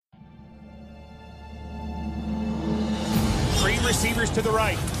to the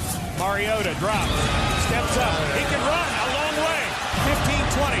right. Mariota drops, steps up. He can run a long way.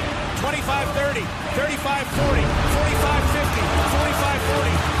 15-20, 25-30, 35-40, 45-50,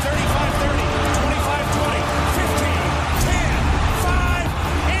 45-40, 35-30, 25-20, 15, 10, 5,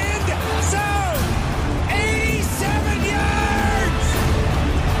 end zone. 87 yards.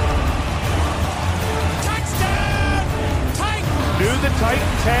 Touchdown, Titans. Do the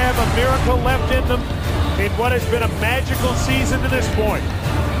Titans have a miracle left in them in what has been a magical season to this point?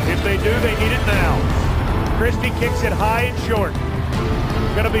 If they do, they need it now. Christie kicks it high and short.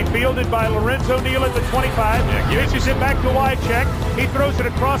 Going to be fielded by Lorenzo Neal at the 25. Pitches it back to Wycheck. He throws it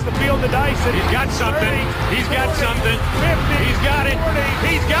across the field to Dyson. He's got something. 30, He's got 40, something. 50, He's got it. 40,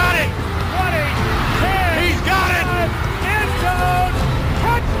 He's got it. 20, 10. He's got it. End zone.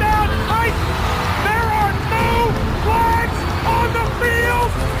 Touchdown Titans. There are no flags on the field.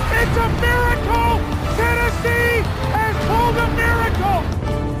 It's a miracle. Tennessee has pulled a miracle.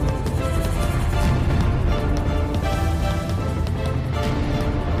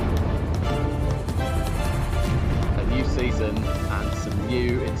 Season and some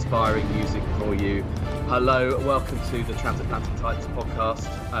new inspiring music for you. Hello, welcome to the Transatlantic Titans podcast.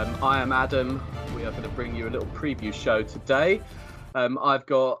 I am Adam. We are going to bring you a little preview show today. I've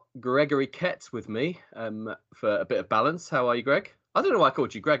got Gregory Kett with me for a bit of balance. How are you, Greg? I don't know why I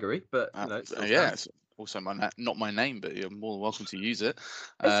called you Gregory, but you know, it's also not my name, but you're more than welcome to use it.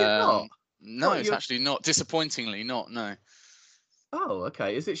 Is it not? No, it's actually not. Disappointingly, not. No. Oh,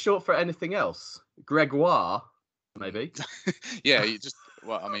 okay. Is it short for anything else? Gregoire? Maybe. Yeah, you just.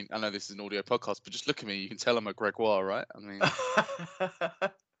 Well, I mean, I know this is an audio podcast, but just look at me. You can tell I'm a Gregoire, right? I mean.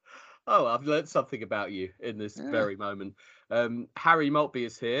 Oh, I've learned something about you in this very moment. Harry Maltby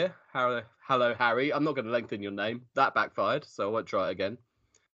is here. Hello, Harry. I'm not going to lengthen your name. That backfired, so I won't try it again.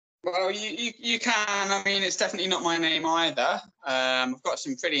 Well, you can. I mean, it's definitely not my name either. I've got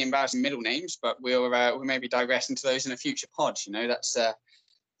some pretty embarrassing middle names, but we'll maybe digress into those in a future pod. You know, that's.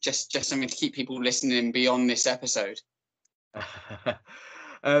 Just something to keep people listening beyond this episode.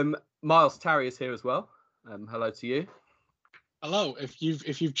 Miles Tarry is here as well. Hello to you. Hello. If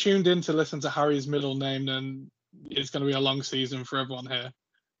you've tuned in to listen to Harry's middle name, then it's going to be a long season for everyone here.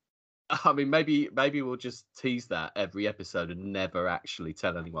 I mean, maybe we'll just tease that every episode and never actually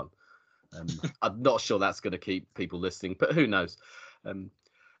tell anyone. I'm not sure that's going to keep people listening, but who knows?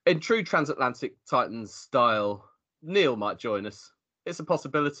 In true Transatlantic Titans style, Neil might join us. It's a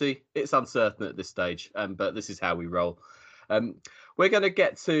possibility. It's uncertain at this stage, but this is how we roll. We're going to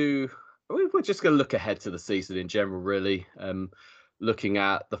get to... We're just going to look ahead to the season in general, really. Looking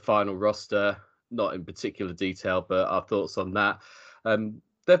at the final roster, not in particular detail, but our thoughts on that. There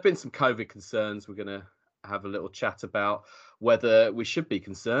have been some COVID concerns we're going to have a little chat about whether we should be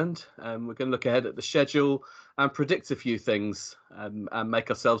concerned. We're going to look ahead at the schedule and predict a few things and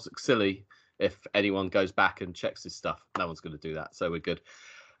make ourselves look silly if anyone goes back and checks his stuff. No one's going to do that, so we're good.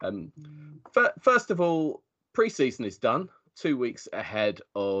 First of all, pre-season is done, 2 weeks ahead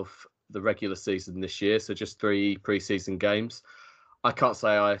of the regular season this year, so just 3 pre-season games. I can't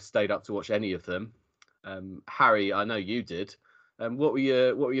say I stayed up to watch any of them. Harry, I know you did. What were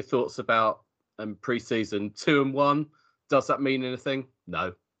your thoughts about pre-season 2 and 1? Does that mean anything?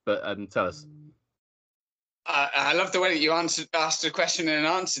 No, but tell us. I love the way that you asked a question and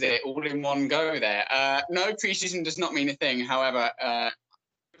answered it all in one go there. No, preseason does not mean a thing. However,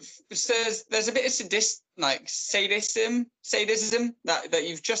 there's a bit of sadism that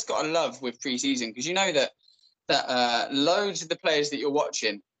you've just got to love with preseason, because you know that loads of the players that you're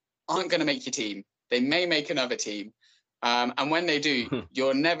watching aren't going to make your team. They may make another team. And when they do,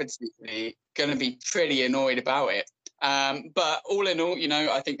 you're inevitably going to be pretty annoyed about it. But all in all, you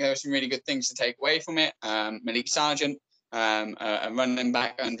know, I think there are some really good things to take away from it. Malik Sargent, a running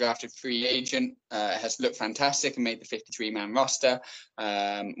back, undrafted free agent, has looked fantastic and made the 53-man roster.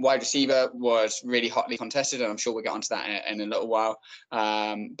 Wide receiver was really hotly contested, and I'm sure we'll get onto that in a little while.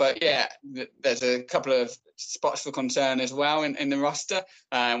 But yeah, there's a couple of spots for concern as well in the roster,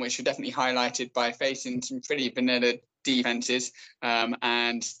 which are definitely highlighted by facing some pretty vanilla defenses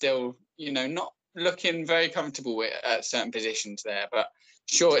and still, you know, not looking very comfortable at certain positions there. But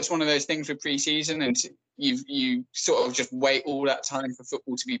sure, it's one of those things with pre-season, and you sort of just wait all that time for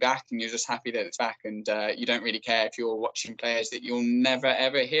football to be back, and you're just happy that it's back, and you don't really care if you're watching players that you'll never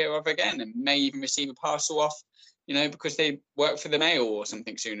ever hear of again and may even receive a parcel off, you know, because they work for the mail or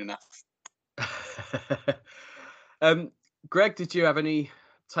something soon enough. Greg, did you have any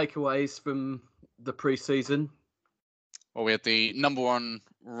takeaways from the pre-season? Well, we had the number 1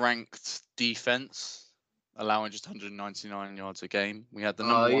 ranked defense, allowing just 199 yards a game. We had the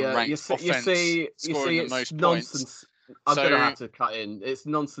number 1 ranked offense, scoring the most nonsense. points. I'm So- going to have to cut in. It's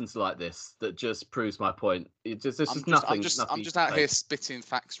nonsense like this that just proves my point. There's just nothing. I'm just out here spitting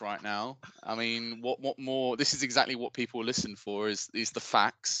facts right now. I mean, what more? This is exactly what people listen for is the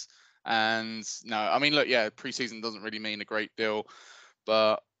facts. And no, I mean, look, yeah, preseason doesn't really mean a great deal,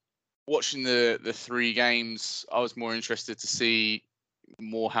 but watching the 3 games, I was more interested to see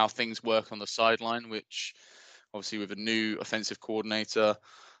more how things work on the sideline, which obviously with a new offensive coordinator,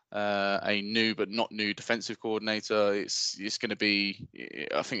 a new but not new defensive coordinator, it's going to be,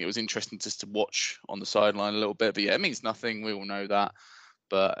 I think it was interesting just to watch on the sideline a little bit. But yeah, it means nothing. We all know that.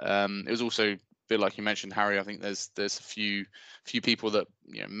 But it was also a bit like you mentioned, Harry. I think there's a few people that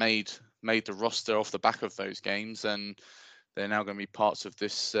made the roster off the back of those games, and they're now going to be parts of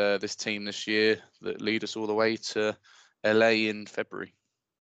this team this year that lead us all the way to LA in February.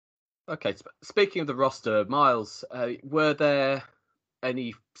 Okay, speaking of the roster, Miles, were there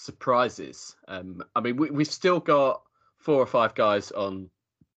any surprises? I mean, we've still got 4 or 5 guys on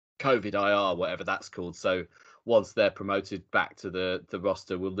COVID IR, whatever that's called. So once they're promoted back to the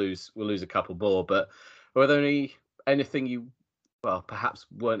roster, we'll lose a couple more. But were there anything you perhaps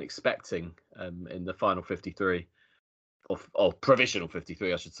weren't expecting in the final 53 or provisional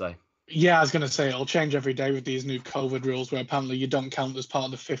 53, I should say? Yeah, I was going to say it'll change every day with these new COVID rules where apparently you don't count as part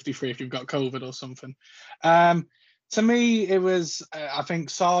of the 53 if you've got COVID or something. To me, it was, I think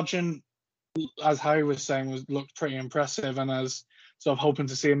Sargent, as Harry was saying, looked pretty impressive, and I was sort of hoping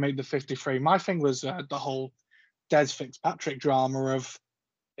to see him make the 53. My thing was the whole Des Fitzpatrick drama of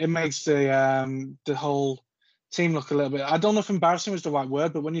it makes the whole team look a little bit, I don't know if embarrassing was the right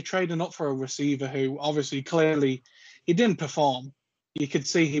word, but when you're trading up for a receiver who obviously clearly he didn't perform, you could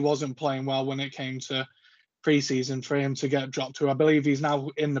see he wasn't playing well when it came to preseason, for him to get dropped to, I believe he's now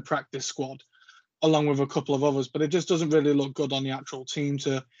in the practice squad along with a couple of others, but it just doesn't really look good on the actual team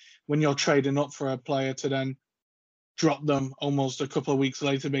to, when you're trading up for a player, to then drop them almost a couple of weeks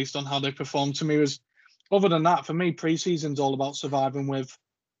later based on how they performed. To me, was, other than that, for me, preseason's all about surviving with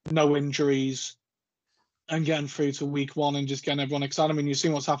no injuries and getting through to week 1 and just getting everyone excited. I mean, you've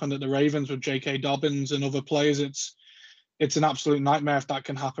seen what's happened at the Ravens with J.K. Dobbins and other players. It's an absolute nightmare if that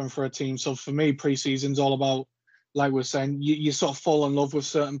can happen for a team. So for me, preseason's all about, like we're saying, you sort of fall in love with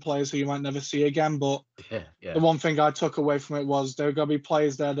certain players who you might never see again. But yeah. The one thing I took away from it was there are going to be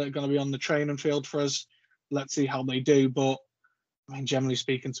players there that are going to be on the training field for us. Let's see how they do. But I mean, generally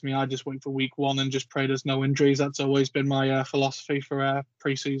speaking, to me, I just wait for week 1 and just pray there's no injuries. That's always been my philosophy for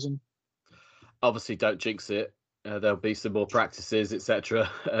preseason. Obviously, don't jinx it. There'll be some more practices, etc.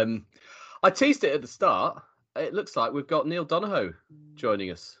 I teased it at the start. It looks like we've got Neil Donohoe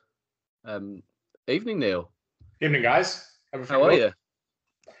joining us. Evening, Neil. Evening, guys. How are you?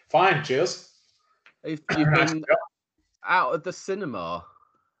 Fine, cheers. You've been out of the cinema.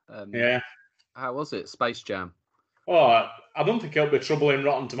 Yeah. How was it? Space Jam. Oh, I don't think it'll be trouble in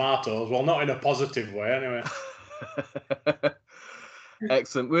Rotten Tomatoes. Well, not in a positive way, anyway.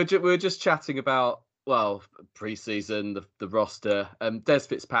 Excellent. We were just chatting about, pre-season, the roster. Des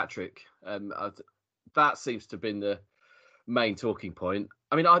Fitzpatrick. That seems to have been the main talking point.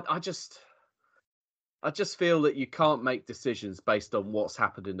 I mean, I just feel that you can't make decisions based on what's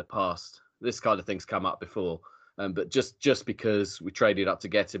happened in the past. This kind of thing's come up before, but just because we traded up to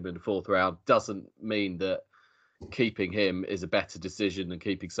get him in the 4th round doesn't mean that keeping him is a better decision than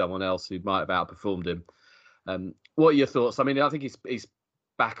keeping someone else who might have outperformed him. What are your thoughts? I mean, I think he's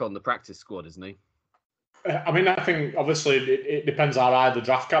back on the practice squad, isn't he? I mean, I think obviously it depends how high the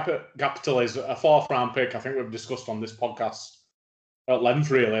draft capital is. A 4th round pick, I think we've discussed on this podcast at length,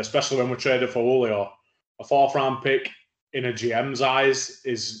 really, especially when we traded for Julio. A 4th round pick in a GM's eyes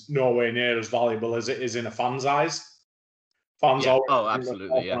is nowhere near as valuable as it is in a fan's eyes. Fans always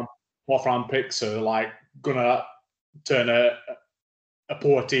absolutely, 4th round picks are like gonna turn a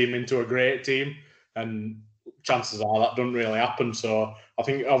poor team into a great team, and chances are that doesn't really happen. So I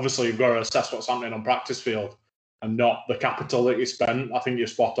think obviously you've got to assess what's happening on practice field and not the capital that you spent. I think you're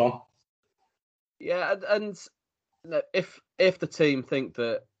spot on. Yeah, and if the team think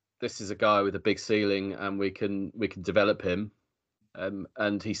that this is a guy with a big ceiling and we can develop him,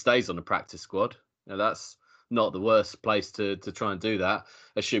 and he stays on the practice squad, that's not the worst place to try and do that,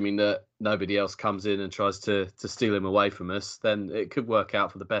 assuming that nobody else comes in and tries to steal him away from us. Then it could work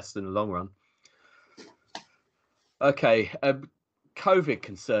out for the best in the long run. Okay, COVID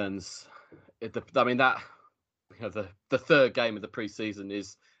concerns. I mean, that the 3rd game of the preseason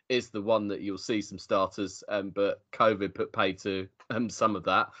is the one that you'll see some starters, but COVID put paid to some of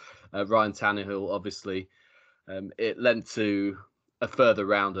that. Ryan Tannehill, obviously, it led to a further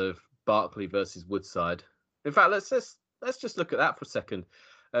round of Barkley versus Woodside. In fact, let's just look at that for a second.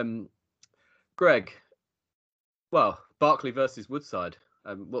 Greg, Well, Barkley versus Woodside.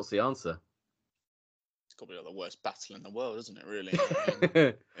 What's the answer? It's got to be like the worst battle in the world, isn't it? Really, I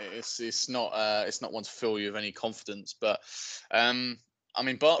mean, it's not one to fill you with any confidence. But I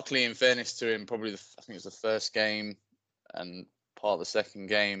mean, Barkley, in fairness to him, probably I think it was the first game and part of the second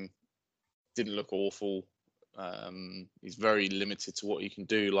game, didn't look awful. He's very limited to what he can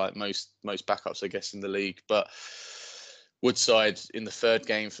do, like most backups, I guess, in the league. But Woodside in the third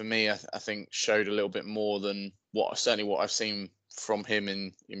game, for me, I think showed a little bit more than what I've seen from him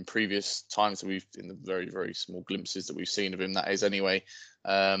in previous times that in the very, very small glimpses that we've seen of him, that is anyway.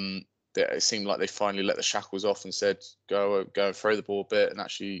 It seemed like they finally let the shackles off and said, go and throw the ball a bit, and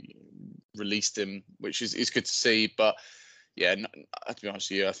actually released him, which is good to see. But yeah, to be honest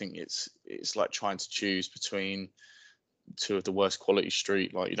with you, I think it's like trying to choose between two of the worst quality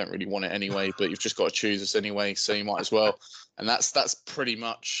street. Like, you don't really want it anyway, but you've just got to choose us anyway, so you might as well. And that's pretty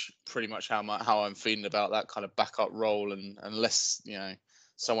much how I'm feeling about that kind of backup role. And unless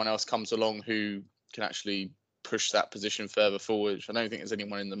someone else comes along who can actually push that position further forward, which I don't think there's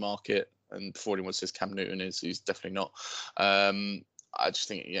anyone in the market. And before anyone says Cam Newton he's definitely not. I just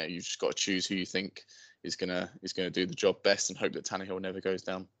think you've just got to choose who you think is gonna do the job best, and hope that Tannehill never goes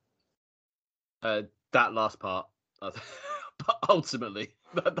down. That last part, but ultimately,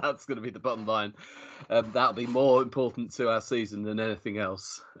 that's going to be the bottom line. That'll be more important to our season than anything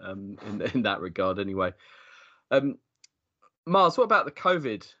else, in that regard, anyway. Mars, what about the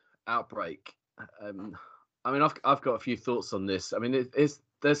COVID outbreak? I mean, I've got a few thoughts on this. I mean,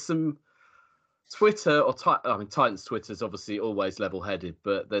 there's some Twitter Titans Twitter is obviously always level-headed,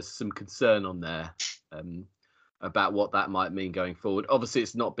 but there's some concern on there about what that might mean going forward. Obviously,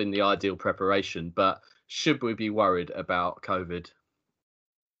 it's not been the ideal preparation, but should we be worried about COVID?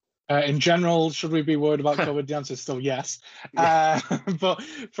 In general, should we be worried about COVID? The answer is still yes. Yeah. But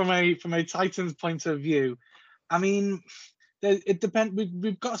from a Titans point of view, I mean, it depends.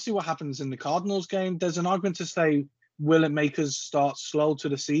 We've got to see what happens in the Cardinals game. There's an argument to say, will it make us start slow to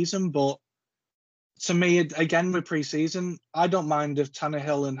the season? But to me, again, with preseason, I don't mind if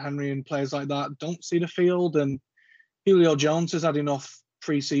Tannehill and Henry and players like that don't see the field, and Julio Jones has had enough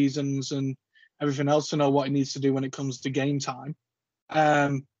preseasons and everything else to know what he needs to do when it comes to game time.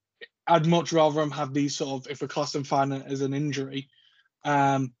 I'd much rather him have these sort of, if we're classifying it as an injury,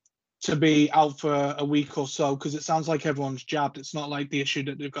 to be out for a week or so, because it sounds like everyone's jabbed. It's not like the issue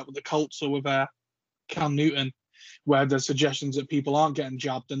that they've got with the Colts or with Cam Newton, where there's suggestions that people aren't getting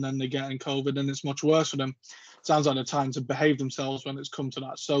jabbed and then they're getting COVID and it's much worse for them. It sounds like the Titans have behaved themselves when it's come to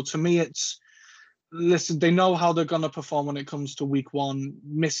that. So to me, listen, they know how they're going to perform when it comes to week one.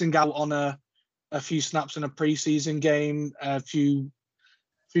 Missing out on a few snaps in a preseason game, a few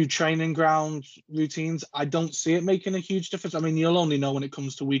training ground routines, I don't see it making a huge difference. I mean, you'll only know when it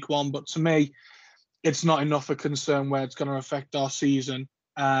comes to week one, but to me, it's not enough a concern where it's going to affect our season.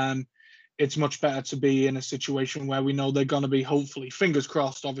 It's much better to be in a situation where we know they're going to be, hopefully, fingers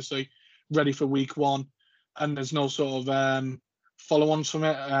crossed, obviously, ready for week one, and there's no sort of follow-ons from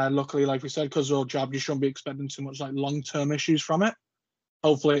it. Luckily, like we said, because they're all jabbed, you shouldn't be expecting too much like long-term issues from it.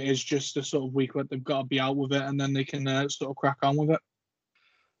 Hopefully, it is just a sort of week where they've got to be out with it, and then they can sort of crack on with it.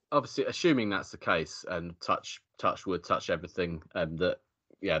 Obviously, assuming that's the case, and touch wood, touch everything, that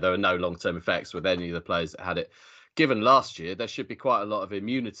there are no long-term effects with any of the players that had it. Given last year, there should be quite a lot of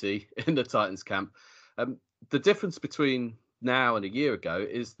immunity in the Titans camp. The difference between now and a year ago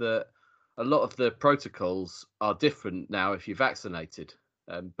is that a lot of the protocols are different now if you're vaccinated.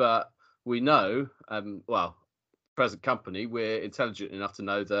 But we know, present company, we're intelligent enough to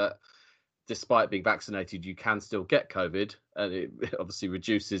know that despite being vaccinated, you can still get COVID, and it obviously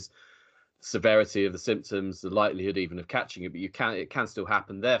reduces the severity of the symptoms, the likelihood even of catching it, but it can still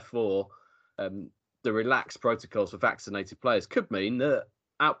happen. Therefore, the relaxed protocols for vaccinated players could mean that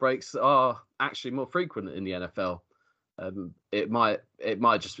outbreaks are actually more frequent in the NFL. It might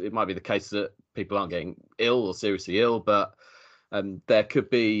be the case that people aren't getting ill or seriously ill, but there could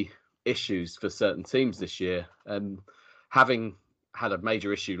be issues for certain teams this year. Having had a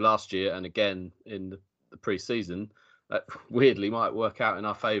major issue last year and again in the pre-season, that weirdly might work out in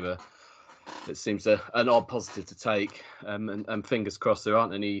our favour. It seems an odd positive to take, and fingers crossed there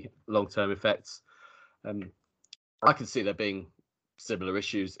aren't any long-term effects. I can see there being similar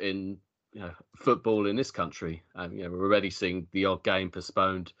issues in football in this country. We're already seeing the odd game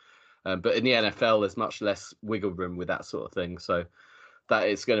postponed, but in the NFL there's much less wiggle room with that sort of thing. So that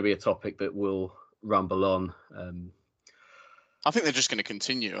is going to be a topic that will rumble on. I think they're just going to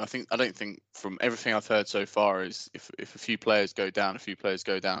continue. I don't think from everything I've heard so far is if a few players go down,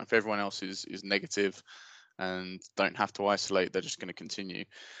 If everyone else is negative and don't have to isolate, they're just going to continue.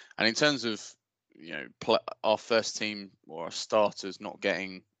 And in terms of our first team or our starters not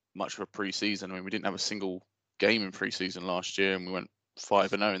getting much of a pre-season. I mean, we didn't have a single game in pre-season last year, and we went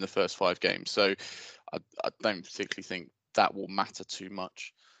 5-0 in the first 5 games. So I don't particularly think that will matter too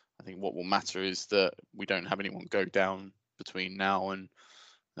much. I think what will matter is that we don't have anyone go down between now and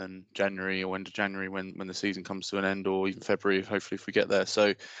January or end of January when the season comes to an end, or even February, hopefully, if we get there.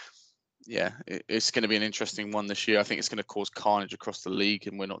 So yeah, it's going to be an interesting one this year. I think it's going to cause carnage across the league,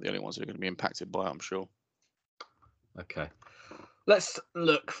 and we're not the only ones who are going to be impacted by it, I'm sure. Okay. Let's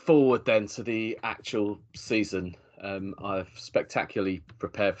look forward then to the actual season. I've spectacularly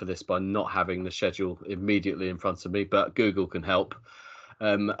prepared for this by not having the schedule immediately in front of me, but Google can help.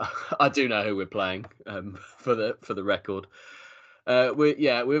 I do know who we're playing, for the record.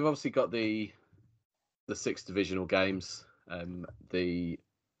 We've obviously got the 6 divisional games. The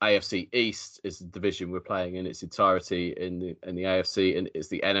AFC East is the division we're playing in its entirety in the AFC, and it's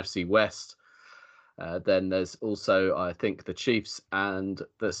the NFC West. Then there's also, I think, the Chiefs and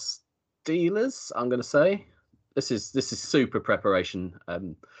the Steelers. I'm going to say this is super preparation,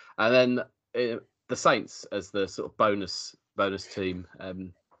 and then the Saints as the sort of bonus team.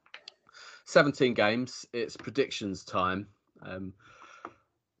 17 games. It's predictions time.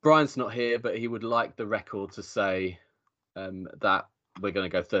 Brian's not here, but he would like the record to say that we're going to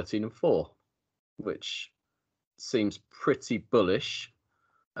go 13-4, which seems pretty bullish.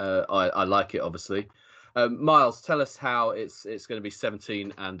 I like it, obviously. Miles, tell us how it's going to be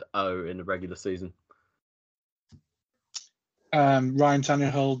 17-0 in the regular season. Ryan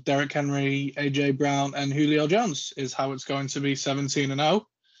Tannehill, Derrick Henry, AJ Brown, and Julio Jones is how it's going to be 17-0.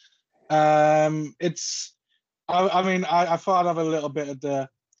 I thought I'd have a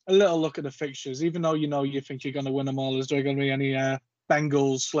little look at the fixtures, even though you think you're going to win them all. Is there going to be any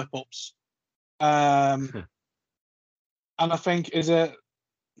Bengals slip-ups? And I think,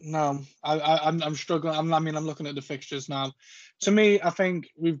 no, I'm struggling. I'm looking at the fixtures now. To me, I think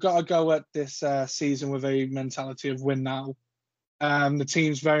we've got to go at this season with a mentality of win now. The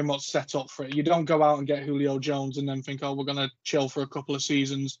team's very much set up for it. You don't go out and get Julio Jones and then think, we're going to chill for a couple of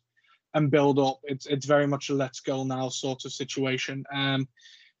seasons and build up. It's very much a let's go now sort of situation.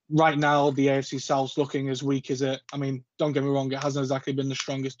 Right now, the AFC South's looking as weak as it. I mean, don't get me wrong, it hasn't exactly been the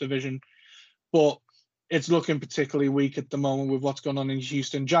strongest division, but it's looking particularly weak at the moment with what's going on in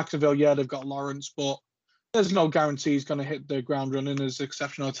Houston. Jacksonville, they've got Lawrence, but there's no guarantee he's going to hit the ground running, as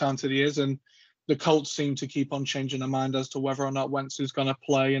exceptional talented he is. And the Colts seem to keep on changing their mind as to whether or not Wentz is going to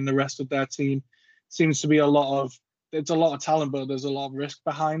play, and the rest of their team seems to be a lot of talent, but there's a lot of risk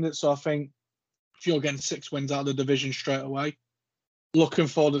behind it. So I think if you're getting 6 wins out of the division straight away, looking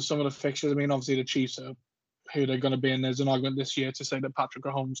forward to some of the fixtures. I mean, obviously the Chiefs are who they're going to be, and there's an argument this year to say that Patrick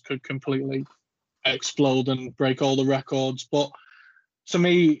Mahomes could completely explode and break all the records. But to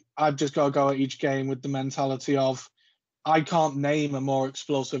me, I've just got to go at each game with the mentality of I can't name a more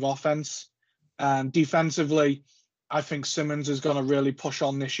explosive offense. Defensively, I think Simmons is going to really push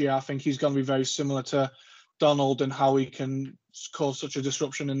on this year. I think he's going to be very similar to Donald and how he can cause such a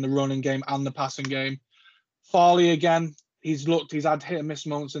disruption in the running game and the passing game. Farley, again, he's had hit and miss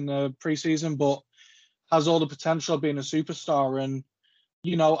moments in the preseason, but has all the potential of being a superstar. And,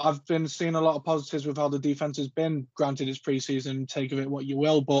 I've been seeing a lot of positives with how the defense has been. Granted, it's preseason, take of it what you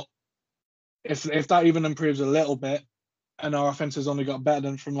will, but if that even improves a little bit and our offense has only got better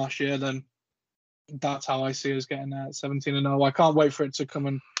than from last year, then that's how I see us getting there at 17-0. I can't wait for it to come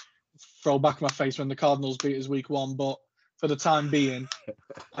and throw back in my face when the Cardinals beat us week 1, but for the time being,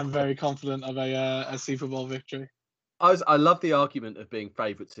 I'm very confident of a Super Bowl victory. I love the argument of being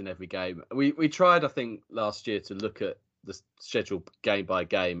favourites in every game. We tried, I think, last year to look at the schedule game by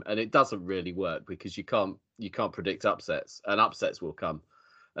game, and it doesn't really work because you can't predict upsets, and upsets will come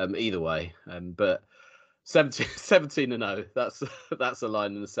either way. But 17-0, that's a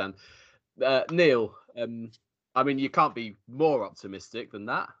line in the sand. Neil, I mean, you can't be more optimistic than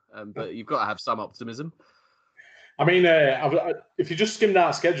that, but you've got to have some optimism. I mean, if you just skim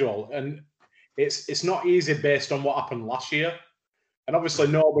that schedule, and it's not easy based on what happened last year, and obviously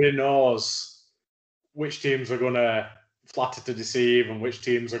nobody knows which teams are going to flatter to deceive and which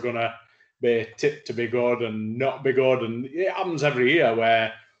teams are going to be tipped to be good and not be good, and it happens every year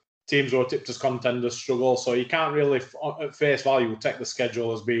where teams who are tipped as contenders struggle, so you can't really, at face value, take the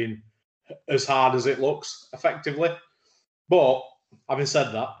schedule as being as hard as it looks, effectively. But having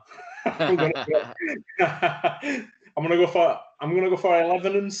said that, I'm going to go for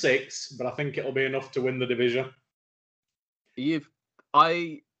 11-6, but I think it'll be enough to win the division.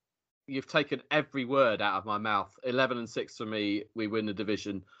 You've taken every word out of my mouth. 11-6 for me, we win the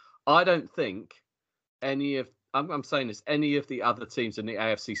division. I don't think any of I'm saying this. Any of the other teams in the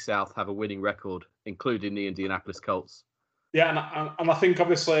AFC South have a winning record, including the Indianapolis Colts. Yeah, and I think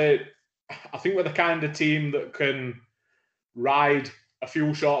obviously, I think we're the kind of team that can ride a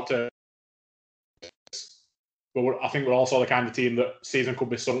few short terms, but I think we're also the kind of team that season could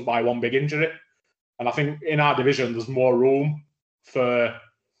be sunk by one big injury. And I think in our division, there's more room for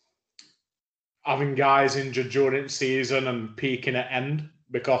having guys injured during season and peaking at end,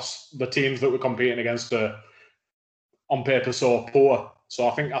 because the teams that we're competing against are on paper so poor. So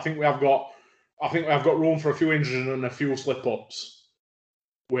I think we have got room for a few injuries and a few slip ups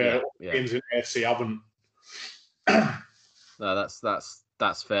where teams in AFC haven't. No,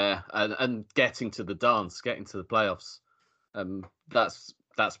 that's fair. And getting to the dance, getting to the playoffs,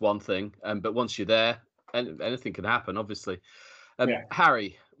 that's one thing. But once you're there, anything can happen, obviously.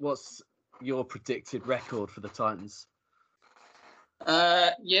 Harry, what's your predicted record for the Titans?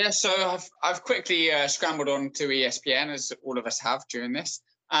 So I've quickly scrambled on to ESPN, as all of us have during this,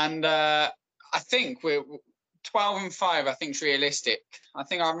 and I think we're 12-5. I think is realistic. I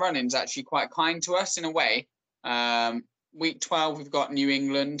think our running's actually quite kind to us in a way. Week 12, we've got New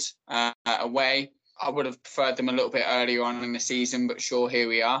England away. I would have preferred them a little bit earlier on in the season, but sure, here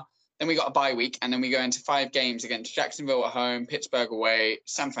we are. Then we got a bye week, and then we go into 5 games against Jacksonville at home, Pittsburgh away,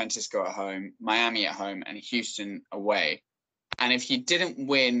 San Francisco at home, Miami at home, and Houston away. And if you didn't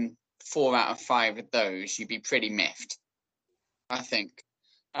win 4 out of 5 of those, you'd be pretty miffed, I think.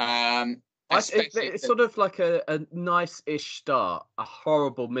 It's sort of like a nice-ish start, a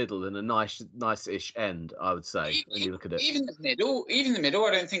horrible middle, and a nice-ish end, I would say, when you look at it. Even the middle,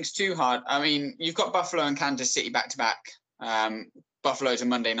 I don't think is too hard. I mean, you've got Buffalo and Kansas City back-to-back. Buffalo's a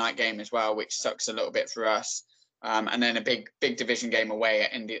Monday night game as well, which sucks a little bit for us. And then a big division game away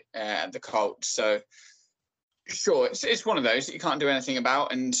at the Colts. So, sure, it's one of those that you can't do anything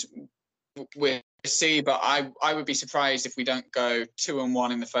about, and we'll see. But I would be surprised if we don't go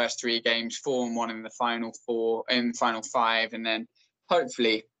 2-1 in the first 3 games, 4-1 in the final 5, and then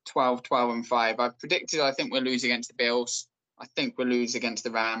hopefully 12-5. I've predicted I think we'll lose against the Bills. I think we'll lose against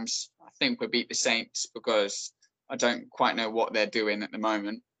the Rams. I think we'll beat the Saints because I don't quite know what they're doing at the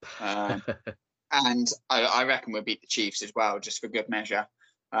moment. And I reckon we'll beat the Chiefs as well, just for good measure.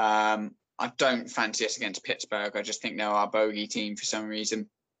 I don't fancy us against Pittsburgh. I just think they're our bogey team for some reason.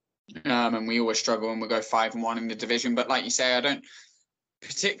 And we always struggle and we go 5-1 in the division. But like you say, I don't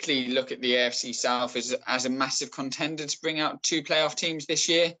particularly look at the AFC South as a massive contender to bring out 2 playoff teams this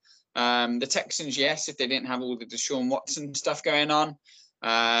year. The Texans, yes, if they didn't have all the Deshaun Watson stuff going on.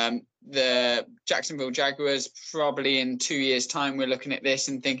 The Jacksonville Jaguars, probably in 2 years' time, we're looking at this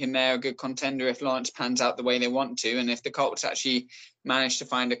and thinking they're a good contender if Lawrence pans out the way they want to. And if the Colts actually manage to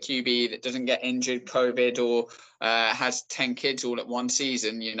find a QB that doesn't get injured, COVID, or has 10 kids all at one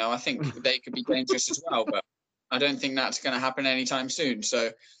season, I think they could be dangerous as well. But I don't think that's going to happen anytime soon. So,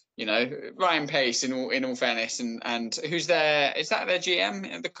 Ryan Pace, in all fairness, and who's there? Is that their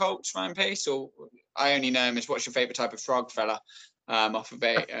GM, the Colts, Ryan Pace? Or I only know him as what's your favorite type of frog fella? Off of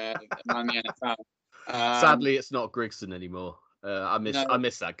around the NFL. Sadly, it's not Grigson anymore. I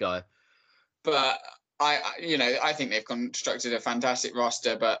miss that guy. But I think they've constructed a fantastic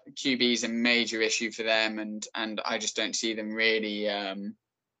roster, but QB is a major issue for them, and I just don't see them really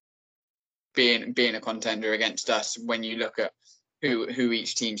being a contender against us when you look at who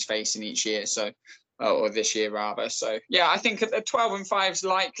each team's facing each year. So, or this year rather. So yeah, I think 12-5 is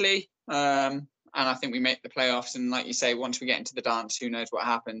likely. And I think we make the playoffs. And like you say, once we get into the dance, who knows what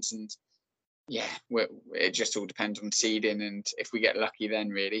happens? And yeah, it just all depends on seeding and if we get lucky then,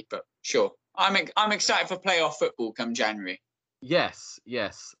 really. But sure, I'm excited for playoff football come January. Yes.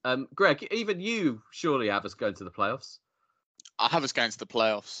 Greg, even you surely have us going to the playoffs. I have us going to the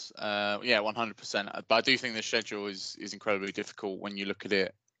playoffs. 100%. But I do think the schedule is incredibly difficult when you look at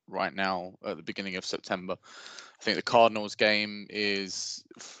it right now at the beginning of September. I think the Cardinals game is,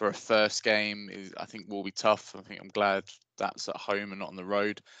 for a first game, I think will be tough. I think I'm glad that's at home and not on the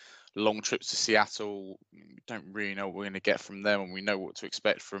road. Long trips to Seattle, we don't really know what we're going to get from them, and we know what to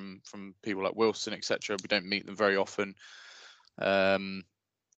expect from people like Wilson, etc. We don't meet them very often.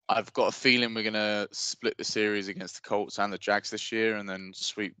 I've got a feeling we're going to split the series against the Colts and the Jags this year, and then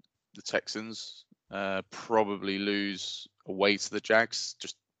sweep the Texans. Probably lose away to the Jags.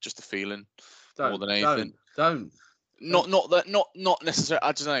 Just a feeling more than anything. Don't. Not necessarily.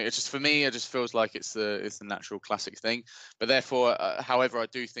 I don't know. It's just, for me, it just feels like it's the natural classic thing. But therefore, however, I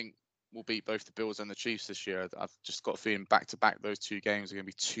do think we'll beat both the Bills and the Chiefs this year. I've just got a feeling back to back those 2 games are going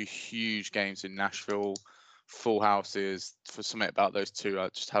to be 2 huge games in Nashville, full houses. For something about those 2, I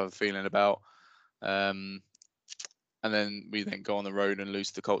just have a feeling about. and then we then go on the road and lose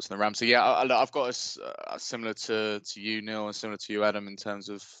to the Colts and the Rams. So yeah, I've got us similar to you, Neil, and similar to you, Adam, in terms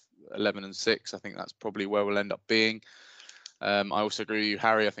of 11-6. I think that's probably where we'll end up being. I also agree with you,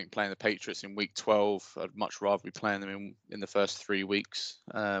 Harry. I think playing the Patriots in week 12, I'd much rather be playing them in the first 3 weeks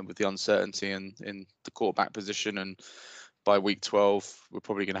with the uncertainty in the quarterback position. And by week 12, we're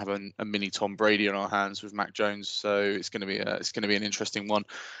probably going to have a mini Tom Brady on our hands with Mac Jones. So it's going to be an interesting one.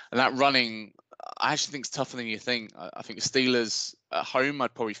 And that running, I actually think it's tougher than you think. I think the Steelers at home,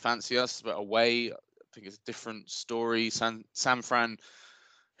 I'd probably fancy us, but away, I think it's a different story. San Fran,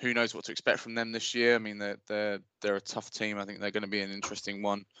 who knows what to expect from them this year? I mean, they're a tough team. I think they're going to be an interesting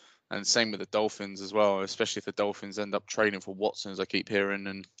one. And same with the Dolphins as well, especially if the Dolphins end up trading for Watson, as I keep hearing.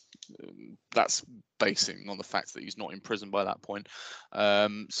 And that's basing on the fact that he's not in prison by that point.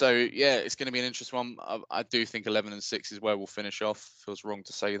 So, yeah, it's going to be an interesting one. I do think 11-6 is where we'll finish off. Feels wrong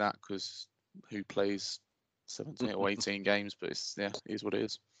to say that because who plays 17 or 18 games? But it is what it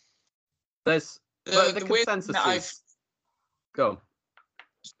is. There's the consensus is... Go on.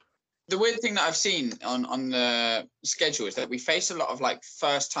 The weird thing that I've seen on the schedule is that we face a lot of like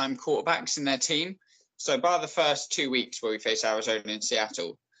first-time quarterbacks in their team. So by the first 2 weeks where we face Arizona and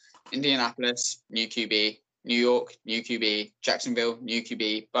Seattle, Indianapolis, new QB, New York, new QB, Jacksonville, new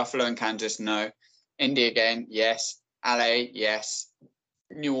QB, Buffalo and Kansas, no. Indy again, yes. LA, yes.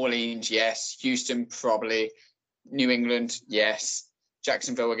 New Orleans, yes. Houston, probably. New England, yes.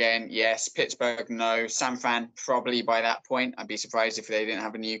 Jacksonville again, yes. Pittsburgh, no. San Fran, probably by that point. I'd be surprised if they didn't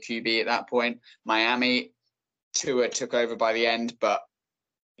have a new QB at that point. Miami, Tua took over by the end, but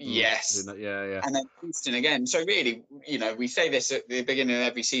yes. Yeah. And then Houston again. So really, we say this at the beginning of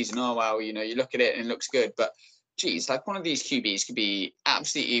every season. Oh, wow, you look at it and it looks good. But, geez, like one of these QBs could be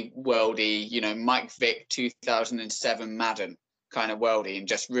absolutely worldy, Mike Vick 2007 Madden kind of worldy and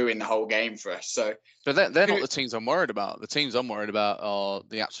just ruin the whole game for us. So, but they're not the teams I'm worried about. The teams I'm worried about are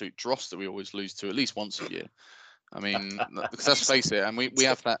the absolute dross that we always lose to at least once a year. I mean, because let's face it, and we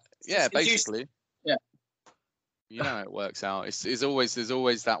have that. Yeah, basically. Yeah. You know how it works out. There's always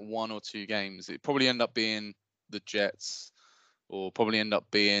that 1 or 2 games. It probably end up being the Jets, or probably end up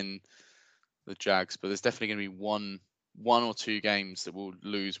being the Jags. But there's definitely going to be one or 2 games that we'll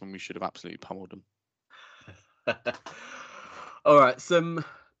lose when we should have absolutely pummeled them. All right, some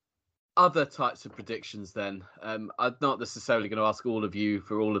other types of predictions then. I'm not necessarily going to ask all of you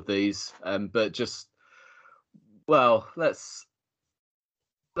for all of these, but just, well, let's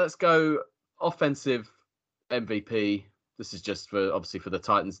go offensive MVP. This is just for the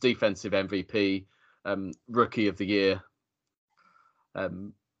Titans. Defensive MVP, Rookie of the Year.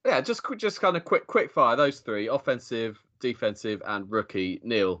 Just kind of quick fire those 3: offensive, defensive, and rookie.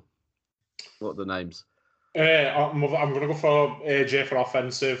 Neil, what are the names? I'm going to go for AJ for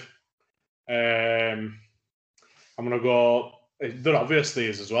offensive. I'm going to go. There obviously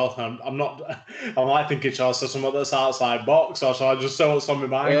is as well. I'm not. I might think it's also something that's outside box, or so I just say what's on my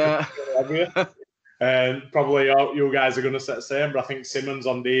mind. Yeah. And probably you guys are going to say the same, but I think Simmons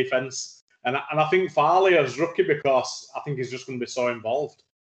on defense, and I think Farley as rookie because I think he's just going to be so involved.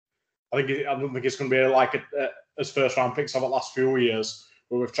 I don't think it's going to be like as first round picks of the last few years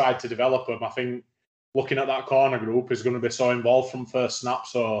where we've tried to develop him. I think looking at that corner group is going to be so involved from first snap.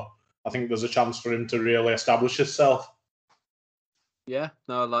 So I think there's a chance for him to really establish himself. Yeah,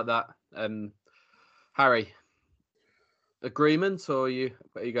 no, I like that. Harry, agreement, or are you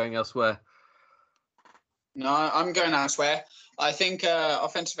going elsewhere? No, I'm going elsewhere. I think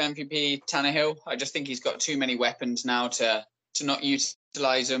offensive MVP Tannehill. I just think he's got too many weapons now to not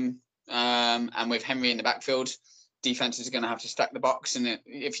utilize them. And with Henry in the backfield, defenses are going to have to stack the box. And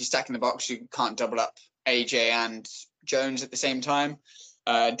if you're stacking the box, you can't double up AJ and Jones at the same time.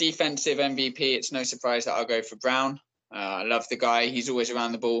 Defensive MVP, it's no surprise that I'll go for Brown. I love the guy. He's always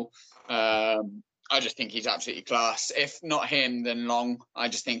around the ball. I just think he's absolutely class. If not him, then Long. I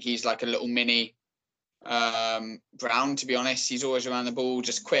just think he's like a little mini Brown, to be honest. He's always around the ball,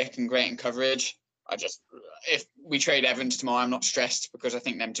 just quick and great in coverage. If we trade Evans tomorrow, I'm not stressed because I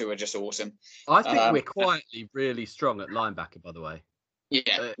think them two are just awesome. I think we're quietly really strong at linebacker, by the way. Yeah,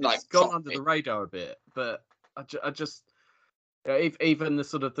 it's gone under the radar a bit, but I just even the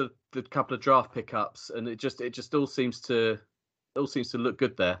sort of the couple of draft pickups, and it just all seems to look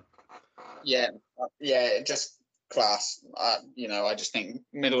good there. Yeah, just class. I just think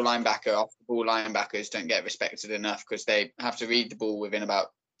middle linebacker, off the ball linebackers don't get respected enough because they have to read the ball within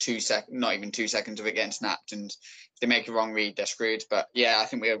about 2 seconds, not even 2 seconds of it getting snapped, and if they make a wrong read, they're screwed. But yeah, I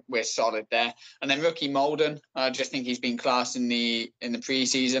think we're solid there. And then rookie Molden, I just think he's been class in the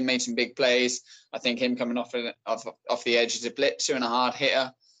preseason, made some big plays. I think him coming off the edge is a blitzer and a hard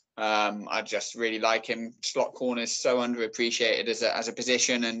hitter. I just really like him. Slot corner is so underappreciated as a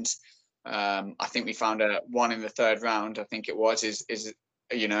position, and I think we found one in the third round. I think it was is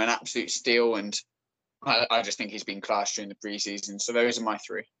an absolute steal, and I just think he's been class during the preseason. So those are my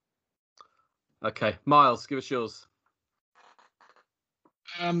three. Okay, Miles, give us yours.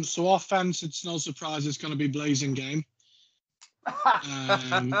 So offense, it's no surprise it's going to be Blazing Game.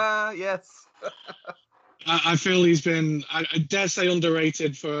 Yes. I feel he's been, I dare say,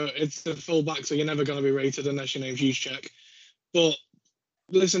 underrated it's the fullback, so you're never going to be rated unless your name's Juszczyk. But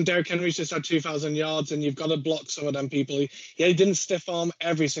listen, Derrick Henry's just had 2,000 yards, and you've got to block some of them people. He didn't stiff arm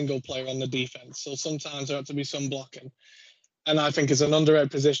every single player on the defense, so sometimes there had to be some blocking. And I think it's an underrated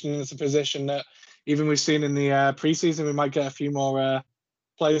position, and it's a position that even we've seen in the preseason, we might get a few more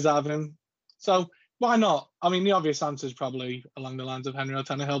plays out of him. So why not? I mean, the obvious answer is probably along the lines of Henry or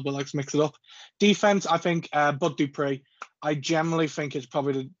Tannehill, but let's mix it up. Defense, I think Bud Dupree. I generally think it's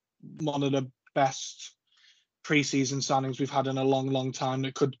probably one of the best preseason signings we've had in a long, long time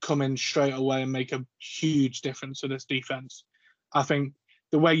that could come in straight away and make a huge difference to this defense. I think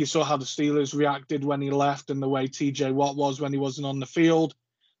the way you saw how the Steelers reacted when he left and the way TJ Watt was when he wasn't on the field,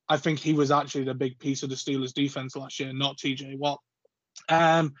 I think he was actually the big piece of the Steelers defense last year, not TJ Watt.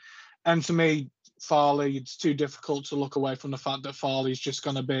 And to me, Farley, it's too difficult to look away from the fact that Farley's just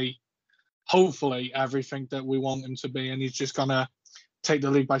going to be, hopefully, everything that we want him to be, and he's just going to take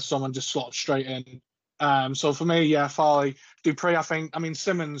the league by storm and just slot straight in. So for me, yeah, Farley. Dupree,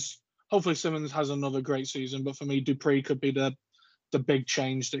 Simmons, hopefully Simmons has another great season, but for me, Dupree could be the big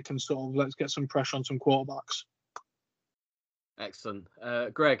change that can sort of let's get some pressure on some quarterbacks. Excellent.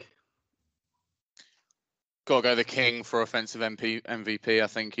 Greg? Got to go the king for offensive MVP. I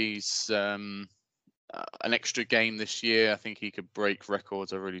think he's an extra game this year. I think he could break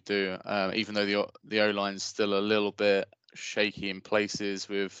records. I really do. Even though the O-line's still a little bit shaky in places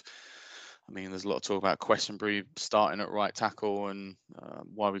with, I mean, there's a lot of talk about Questenberry starting at right tackle, and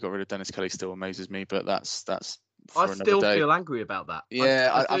why we got rid of Dennis Kelly still amazes me, but that's for I still day. feel angry about that.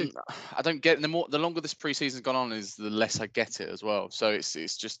 Yeah, I don't get the longer this preseason's gone on is the less I get it as well. So it's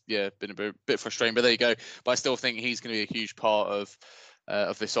just been a bit frustrating. But there you go. But I still think he's going to be a huge part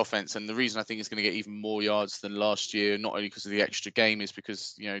of this offense. And the reason I think he's going to get even more yards than last year, not only because of the extra game, is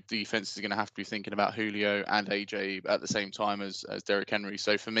because defense is going to have to be thinking about Julio and AJ at the same time as Derrick Henry.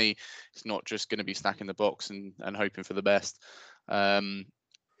 So for me, it's not just going to be stacking the box and hoping for the best.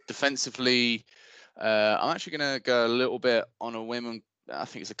 Defensively, I'm actually going to go a little bit on a whim. And I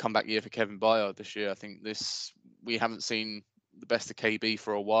think it's a comeback year for Kevin Byard this year. I think we haven't seen the best of KB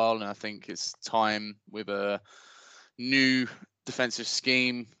for a while, and I think it's time with a new defensive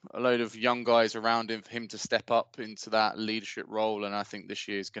scheme, a load of young guys around him, for him to step up into that leadership role. And I think this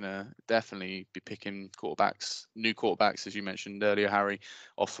year is going to definitely be picking new quarterbacks, as you mentioned earlier, Harry,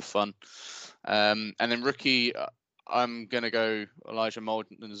 off for fun. And then rookie, I'm going to go Elijah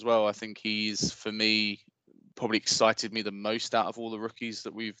Molden as well. I think he's, for me, probably excited me the most out of all the rookies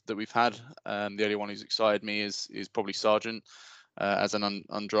that we've had. The only one who's excited me is probably Sargent as an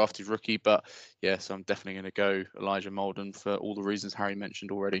undrafted rookie. But yeah, so I'm definitely going to go Elijah Molden for all the reasons Harry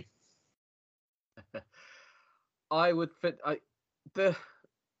mentioned already. I would fit the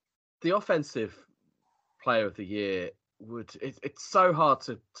offensive player of the year it's so hard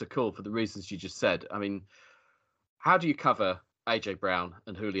to call for the reasons you just said. I mean, how do you cover AJ Brown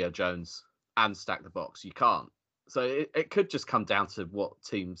and Julio Jones and stack the box? You can't. So it could just come down to what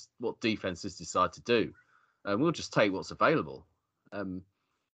defenses decide to do. And we'll just take what's available.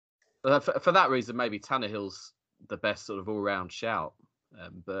 For that reason, maybe Tannehill's the best sort of all-round shout.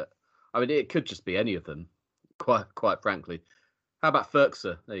 But I mean, it could just be any of them, quite frankly. How about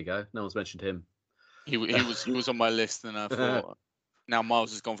Ferkser? There you go. No one's mentioned him. He was on my list, and I thought now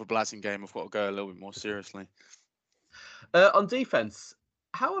Miles has gone for Blazing Game. I've got to go a little bit more seriously. On defense,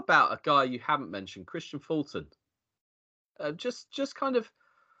 how about a guy you haven't mentioned, Christian Fulton? Just kind of,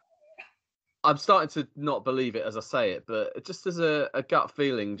 I'm starting to not believe it as I say it, but just as a gut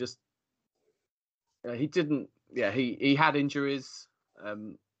feeling, just he didn't. Yeah, he had injuries,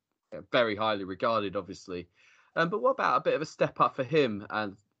 very highly regarded, obviously. But what about a bit of a step up for him?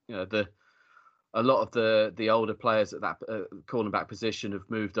 And a lot of the older players at that cornerback position have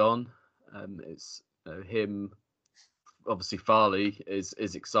moved on. It's him. Obviously, Farley is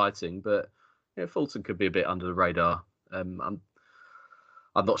exciting, but Fulton could be a bit under the radar. I'm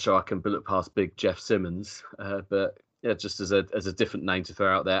not sure I can look past big Jeff Simmons, but yeah, just as a different name to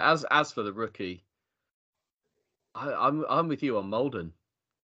throw out there. As for the rookie, I'm with you on Molden.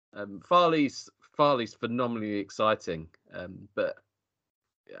 Farley's phenomenally exciting, but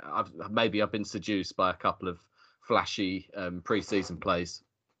I've been seduced by a couple of flashy preseason plays.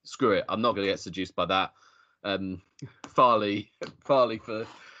 screw it. I'm not going to get seduced by that. Farley for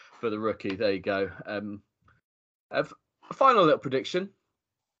the rookie. There you go. A final little prediction.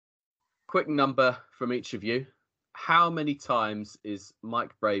 Quick number from each of you. How many times is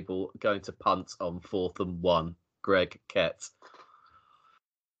Mike Brable going to punt on 4th and 1? Greg Kett.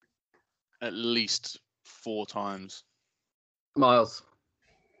 At least 4 times. Miles.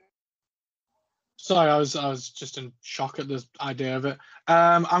 Sorry, I was just in shock at the idea of it.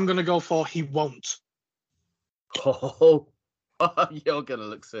 I'm going to go for he won't. Oh, you're going to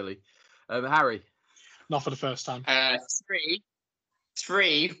look silly. Harry. Not for the first time.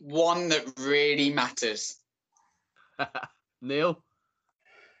 3, one that really matters. Neil.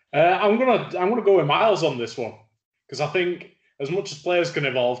 I'm gonna go with Miles on this one because I think as much as players can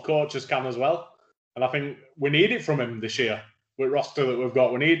evolve, coaches can as well, and I think we need it from him this year with roster that we've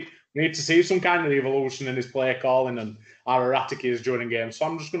got. We need to see some kind of evolution in his play calling and how erratic he is during games. So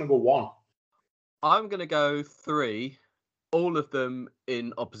I'm just gonna go 1. I'm gonna go 3. All of them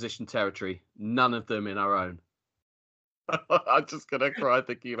in opposition territory. None of them in our own. I'm just gonna cry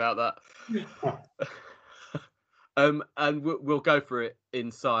thinking about that. And we'll go for it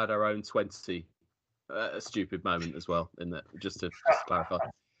inside our own 20. A stupid moment as well, in that, just to clarify.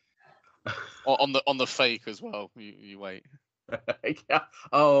 on the fake as well. You wait. Yeah.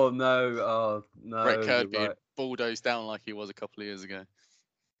 Oh no! Brett Kirby bulldozed down like he was a couple of years ago.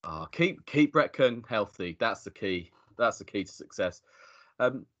 Oh, keep Brett Kern healthy. That's the key. That's the key to success.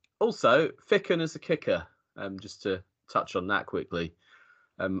 Also, Ficken as a kicker. Just to touch on that quickly.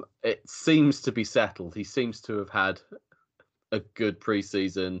 It seems to be settled. He seems to have had a good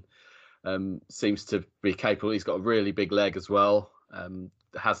preseason. Seems to be capable. He's got a really big leg as well.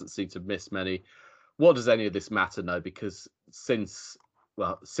 Hasn't seemed to miss many. What does any of this matter? No, because since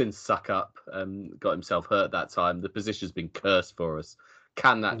Suck Up got himself hurt that time, the position's been cursed for us.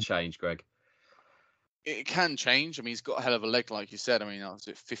 Can that change, Greg? It can change. I mean, he's got a hell of a leg, like you said. I mean, that was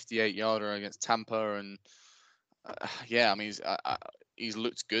a 58-yarder against Tampa, and I mean, he's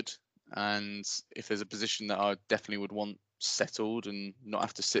looked good. And if there's a position that I definitely would want settled and not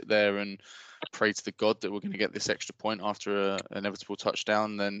have to sit there and pray to the God that we're going to get this extra point after an inevitable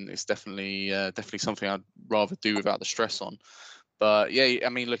touchdown, then it's definitely something I'd rather do without the stress on. But yeah, I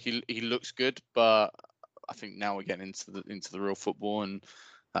mean, look, he looks good, but I think now we're getting into the real football, and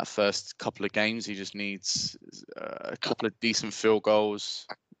that first couple of games, he just needs a couple of decent field goals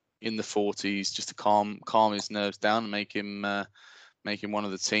in the 40s just to calm his nerves down and make him one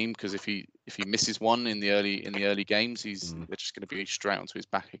of the team. Because if he misses one in the early games, they're just going to be straight onto his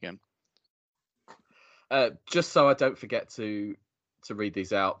back again. Just so I don't forget to read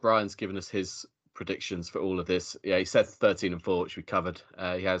these out, Brian's given us his predictions for all of this. Yeah, he said 13 and 4, which we covered.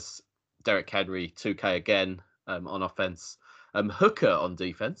 He has Derek Henry 2K again on offense. Hooker on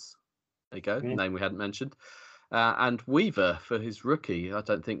defense. There you go, name we hadn't mentioned. And Weaver for his rookie. I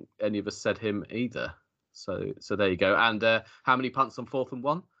don't think any of us said him either. So there you go. And how many punts on 4th and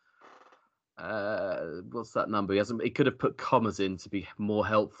 1? What's that number? He could have put commas in to be more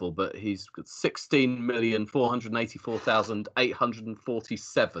helpful, but he's got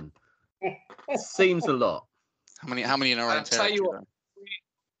 16,484,847. Seems a lot. How many in our own territory? Tell you what.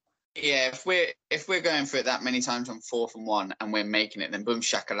 Yeah, if we're going for it that many times on 4th and 1 and we're making it, then boom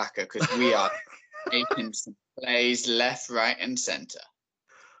shakalaka, because we are making some plays left, right, and centre.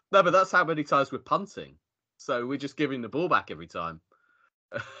 No, but that's how many times we're punting. So we're just giving the ball back every time.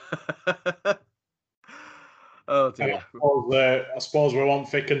 Oh dear. I suppose we want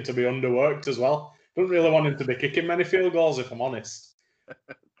Ficken to be underworked as well. Don't really want him to be kicking many field goals, if I'm honest.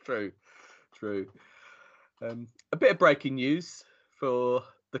 True. A bit of breaking news for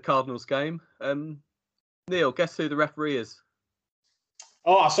the Cardinals game. Neil, guess who the referee is?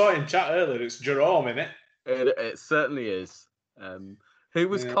 Oh, I saw it in chat earlier. It's Jerome, isn't it? It certainly is. Who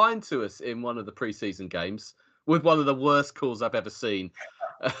was kind to us in one of the preseason games with one of the worst calls I've ever seen.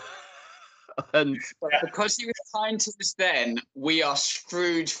 And because he was kind to us then, we are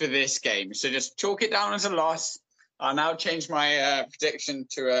screwed for this game. So just chalk it down as a loss. I'll now change my prediction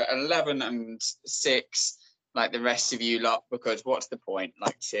to 11 and 6, like the rest of you lot, because what's the point?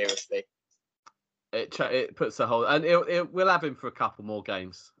 Like, seriously. It puts a whole, and we'll have him for a couple more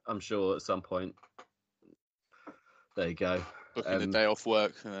games, I'm sure, at some point. There you go. Booking the day off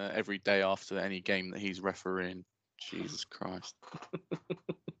work every day after any game that he's refereeing. Jesus Christ.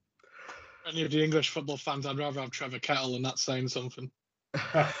 Any of the English football fans, I'd rather have Trevor Kettle, and that's saying something.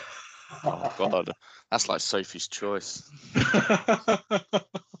 Oh, God. That's like Sophie's Choice.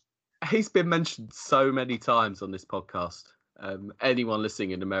 He's been mentioned so many times on this podcast. Anyone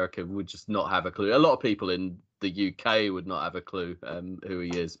listening in America would just not have a clue. A lot of people in the UK would not have a clue who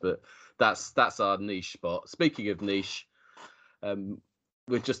he is. But that's our niche spot. Speaking of niche,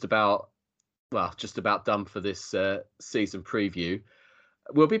 we're just about done for this season preview.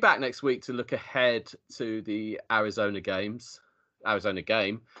 We'll be back next week to look ahead to the Arizona game.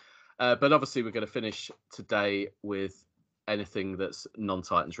 But obviously, we're going to finish today with anything that's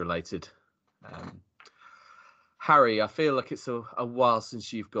non-Titans related. Harry, I feel like it's a while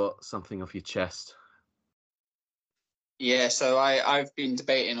since you've got something off your chest. Yeah, so I've been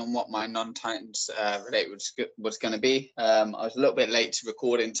debating on what my non-Titans related was going to be. I was a little bit late to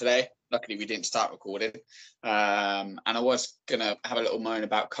recording today. Luckily, we didn't start recording. And I was going to have a little moan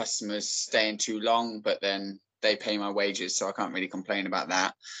about customers staying too long, but then they pay my wages, so I can't really complain about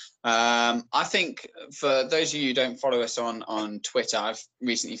that. I think for those of you who don't follow us on Twitter, I've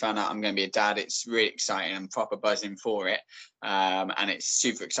recently found out I'm going to be a dad. It's really exciting. I'm proper buzzing for it. And it's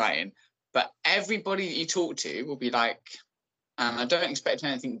super exciting. But everybody that you talk to will be like, and I don't expect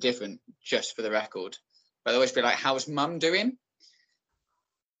anything different, just for the record, but they'll always be like, how's mum doing?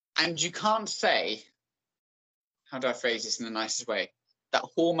 And you can't say, how do I phrase this in the nicest way, that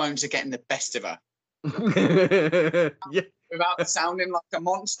hormones are getting the best of her. Yeah. Without sounding like a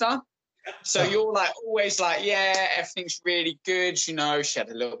monster. So you're like always like, yeah, everything's really good. You know, she had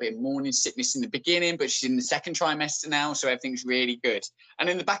a little bit of morning sickness in the beginning, but she's in the second trimester now, so everything's really good. And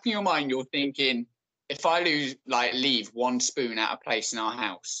in the back of your mind, you're thinking, if I leave one spoon out of place in our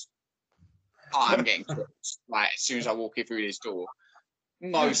house, I'm getting cooked. Like as soon as I walk in through this door,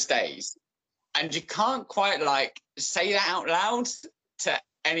 most days. And you can't quite like say that out loud to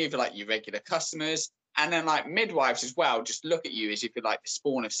any of like your regular customers. And then like midwives as well, just look at you as if you're like the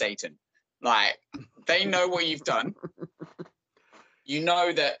spawn of Satan. Like they know what you've done. You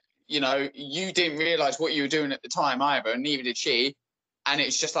know that, you know, you didn't realize what you were doing at the time either, and neither did she. And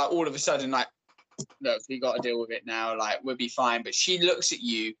it's just like all of a sudden, like, look, we got to deal with it now. Like we'll be fine. But she looks at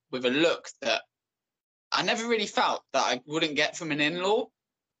you with a look that I never really felt that I wouldn't get from an in-law.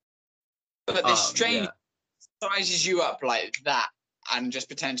 But this strain sizes you up like that and just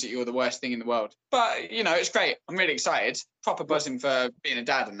pretends that you're the worst thing in the world. But, you know, it's great. I'm really excited. Proper buzzing for being a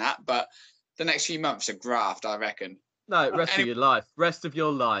dad and that. But the next few months are graft, I reckon. No, rest of your life. Rest of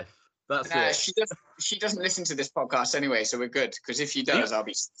your life. That's it. She doesn't listen to this podcast anyway, so we're good. Because if she does, I'll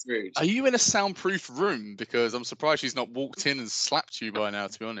be screwed. Are you in a soundproof room? Because I'm surprised she's not walked in and slapped you by now,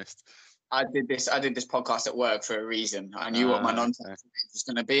 to be honest. I did this podcast at work for a reason. I knew what my nonsense was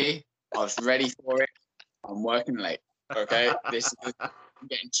going to be. I was ready for it. I'm working late. Okay, I'm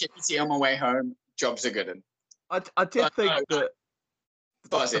getting chippy on my way home. Jobs are good. I did think that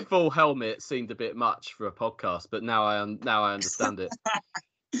buzzing. The full helmet seemed a bit much for a podcast, but now I understand it.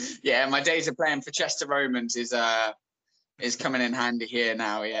 Yeah, my days of playing for Chester Romans is coming in handy here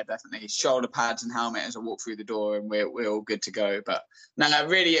now. Yeah, definitely. Shoulder pads and helmet as I walk through the door, and we're all good to go. But no,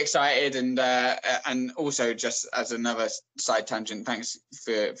 really excited, and also just as another side tangent, thanks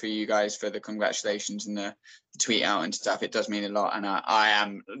for you guys for the congratulations and the tweet out and stuff. It does mean a lot, and I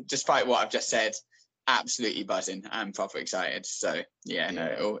am, despite what I've just said, absolutely buzzing. I'm proper excited. So yeah,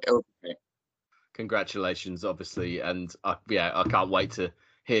 no, it'll be great. Congratulations, obviously, and I can't wait to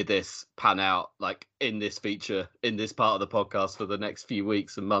hear this pan out like in this feature, in this part of the podcast for the next few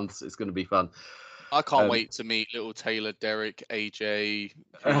weeks and months. It's going to be fun. I can't wait to meet little Taylor, Derek, AJ,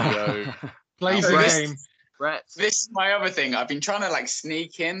 Julio. Blazer game. Brett. This is my other thing. I've been trying to like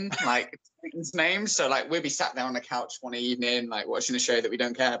sneak in like names. So like we'll be sat there on the couch one evening, like watching a show that we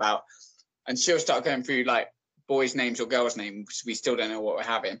don't care about, and she'll start going through like boys' names or girls' names. We still don't know what we're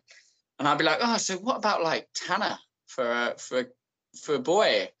having, and I'll be like, oh, so what about like Tanner for a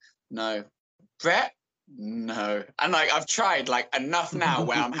boy? No. Brett? No. And like I've tried like enough now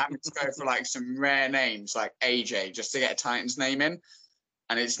where I'm having to go for like some rare names like AJ just to get a Titans name in.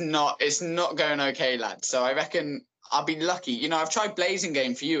 And it's not going okay, lad. So I reckon I'll be lucky. You know, I've tried Blazing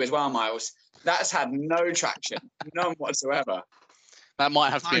Game for you as well, Miles. That's had no traction. None whatsoever. That might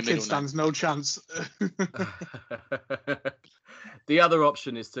have to be a My middle kid stands no chance. The other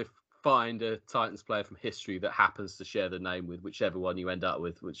option is to find a Titans player from history that happens to share the name with whichever one you end up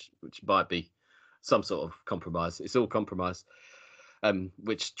with, which might be some sort of compromise. It's all compromise,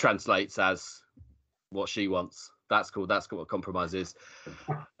 which translates as what she wants. That's cool. That's what compromise is.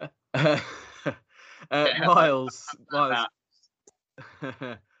 Miles,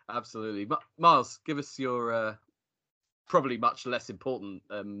 absolutely. Miles, give us your probably much less important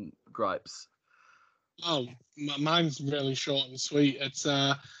gripes. Oh, mine's really short and sweet. It's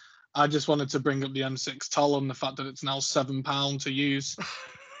I just wanted to bring up the M6 Toll and the fact that it's now £7 to use,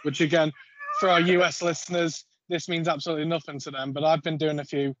 which again, for our US listeners, this means absolutely nothing to them. But I've been doing a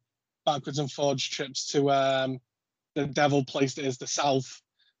few backwards and forwards trips to the devil place that is the south.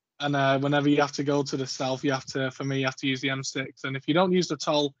 And whenever you have to go to the south, you have to use the M6. And if you don't use the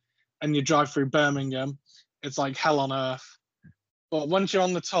toll and you drive through Birmingham, it's like hell on earth. But once you're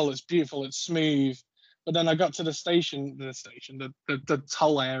on the toll, it's beautiful, it's smooth. But then I got to the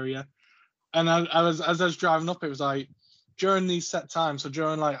toll area, and as I was driving up, it was like during these set times. So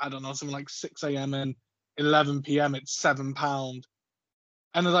during something like 6 a.m. and 11 p.m. it's £7.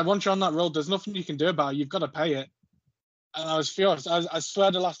 And it's like once you're on that road, there's nothing you can do about it. You've got to pay it. And I was furious. I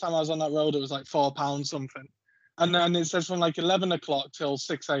swear the last time I was on that road, it was like £4 something. And then it says from like 11 o'clock till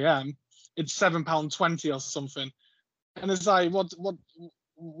 6 a.m. it's £7.20 or something. And it's like,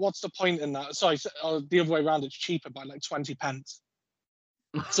 what's the point in that? Sorry, the other way around, it's cheaper by like 20 pence.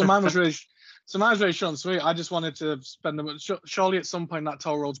 So mine was really short and sweet. I just wanted to spend them. Surely at some point that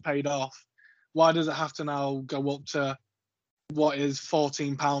toll road's paid off. Why does it have to now go up to what is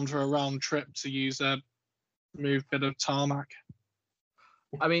 £14 for a round trip to use a smooth bit of tarmac?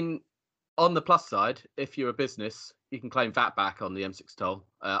 I mean, on the plus side, if you're a business, you can claim VAT back on the M6 toll,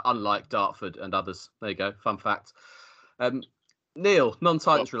 unlike Dartford and others. There you go, fun fact. Neil,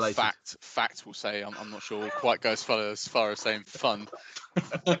 non-Titans related. Fact will say, I'm not sure we'll quite go as far as saying fun.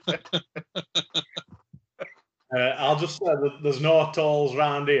 I'll just say that there's no tolls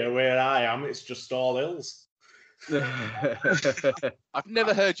round here where I am. It's just all hills. I've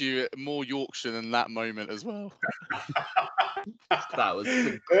never heard you more Yorkshire than that moment as well. That was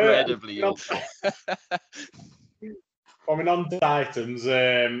incredibly Yorkshire. I mean, on Titans,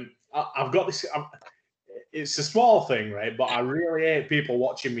 I've got this. It's a small thing, right? But I really hate people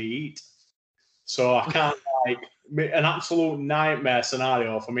watching me eat. So I can't an absolute nightmare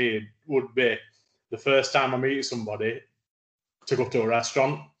scenario for me would be the first time I meet somebody to go to a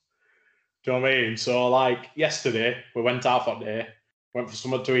restaurant. Do you know what I mean? So like yesterday, we went out that day, went for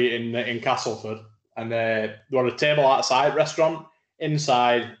something to eat in Castleford, and there was a table outside restaurant.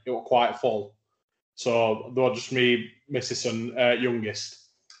 Inside, it was quite full. So there was just me, Mrs. and youngest,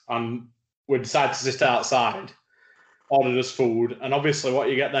 and we decided to sit outside, ordered us food, and obviously what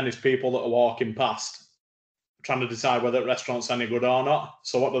you get then is people that are walking past, trying to decide whether the restaurant's any good or not.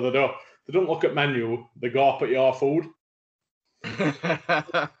 So what do? They don't look at menu, they go up at your food.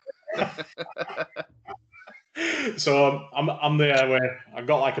 So I'm there where I've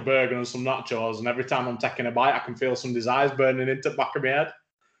got like a burger and some nachos, and every time I'm taking a bite, I can feel somebody's eyes burning into the back of my head.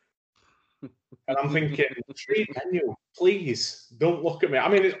 And I'm thinking, street menu, please don't look at me. I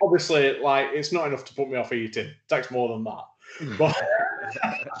mean, it's obviously it's not enough to put me off eating. It takes more than that.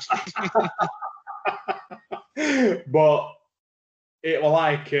 But it was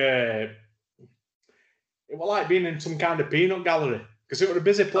like being in some kind of peanut gallery, because it was a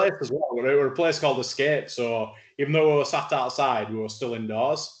busy place as well. It was a place called Escape. So even though we were sat outside, we were still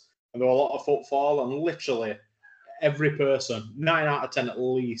indoors, and there were a lot of footfall, and literally every person, 9 out of 10 at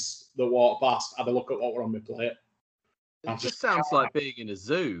least, that walked past had a look at what were on my plate. It just sounds like being in a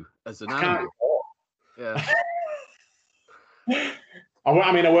zoo as an animal. Yeah. I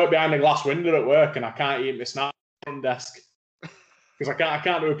work behind a glass window at work, and I can't eat my snack from desk because I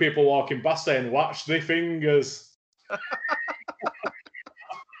can't do with people walking past saying, "Watch the fingers."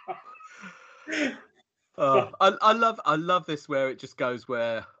 I love this where it just goes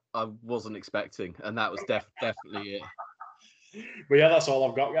where I wasn't expecting, and that was definitely it. But yeah, that's all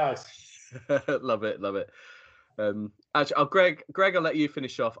I've got, guys. Love it. Actually, Greg, I'll let you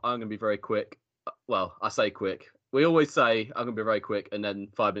finish off. I'm going to be very quick. Well, I say quick. We always say I'm going to be very quick, and then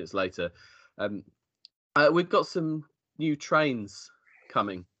 5 minutes later, we've got some new trains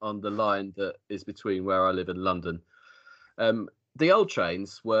coming on the line that is between where I live and London. The old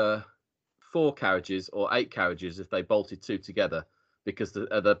trains were 4 carriages or 8 carriages if they bolted 2 together, because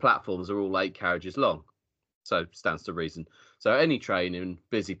the platforms are all 8 carriages long. So stands to reason. So any train in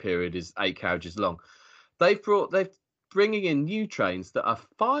busy period is 8 carriages long. They're bringing in new trains that are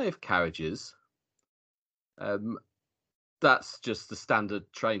 5 carriages. That's just the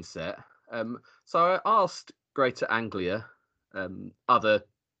standard train set. So I asked Greater Anglia, other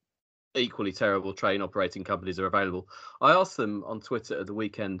equally terrible train operating companies are available. I asked them on Twitter at the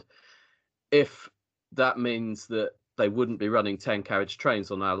weekend if that means that they wouldn't be running 10 carriage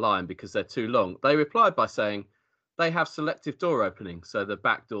trains on our line because they're too long. They replied by saying they have selective door opening, so the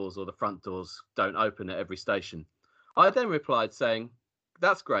back doors or the front doors don't open at every station. I then replied saying,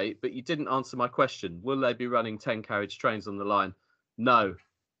 that's great, but you didn't answer my question. Will they be running 10 carriage trains on the line? No,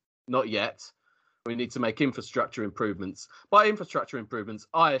 not yet. We need to make infrastructure improvements. By infrastructure improvements,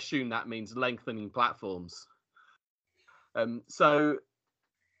 I assume that means lengthening platforms. So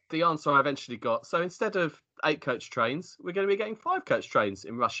the answer I eventually got. So instead of 8 coach trains, we're going to be getting 5 coach trains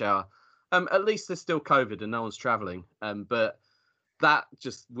in rush hour. At least there's still COVID and no one's travelling. But that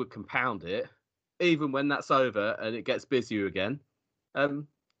just would compound it. Even when that's over and it gets busier again,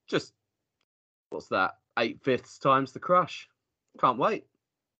 just what's that? 8/5 times the crush. Can't wait.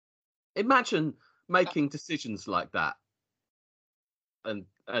 Imagine making decisions like that, and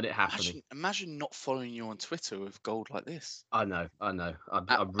it happening. Imagine not following you on Twitter with gold like this. I know. I'm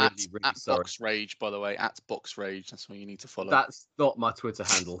really sorry. Box Rage, by the way, at Box Rage. That's what you need to follow. That's not my Twitter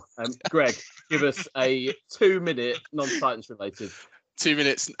handle. Greg, give us a 2-minute non-Titans related. 2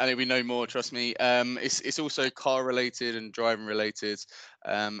 minutes and it'll be no more, trust me. It's also car related and driving related,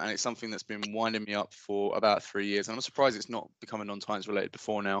 and it's something that's been winding me up for about 3 years. And I'm surprised it's not becoming non-Titans related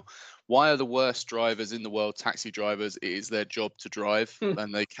before now. Why are the worst drivers in the world taxi drivers? It is their job to drive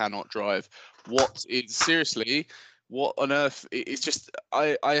and they cannot drive. What on earth? It's just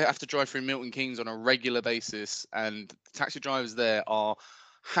I have to drive through Milton Keynes on a regular basis, and the taxi drivers there are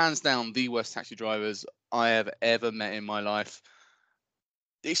hands down the worst taxi drivers I have ever met in my life.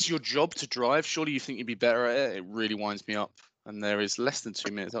 It's your job to drive. Surely you think you'd be better at it. It really winds me up. And there is less than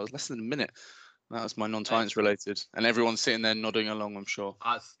 2 minutes. That was less than a minute. That was my non-Titans related. And everyone's sitting there nodding along, I'm sure.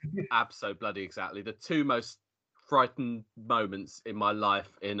 That's absolutely exactly. The 2 most frightened moments in my life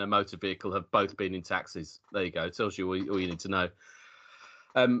in a motor vehicle have both been in taxis. There you go. It tells you all you need to know.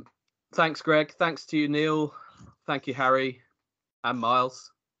 Thanks, Greg. Thanks to you, Neil. Thank you, Harry and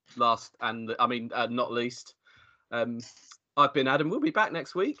Miles. Last and not least. I've been Adam. We'll be back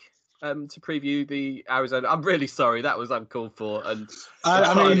next week to preview the Arizona. I'm really sorry that was uncalled for. And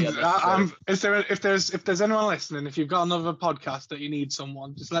if there's anyone listening, if you've got another podcast that you need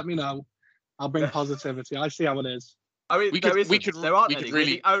someone, just let me know. I'll bring positivity. I see how it is. I mean, there aren't any. We're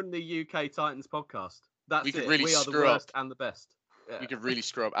the only UK Titans podcast. That's it. We are the worst and the best. Yeah. We could really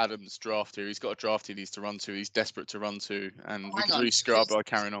screw up Adam's draft here. He's got a draft he needs to run to. He's desperate to run to, and we could really screw up by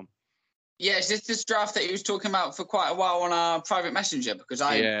carrying on. Yeah, is this draft that he was talking about for quite a while on our private messenger? Because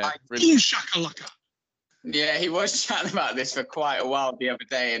Yeah, he was chatting about this for quite a while the other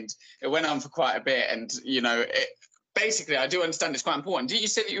day, and it went on for quite a bit. And, basically, I do understand it's quite important. Did you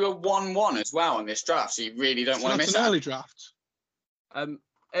say that you were 1-1 as well on this draft, so you really don't want to miss an early draft?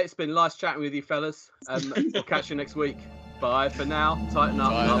 It's been nice chatting with you, fellas. We'll catch you next week. Bye for now. Tighten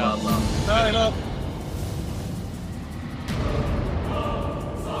up. Tighten up.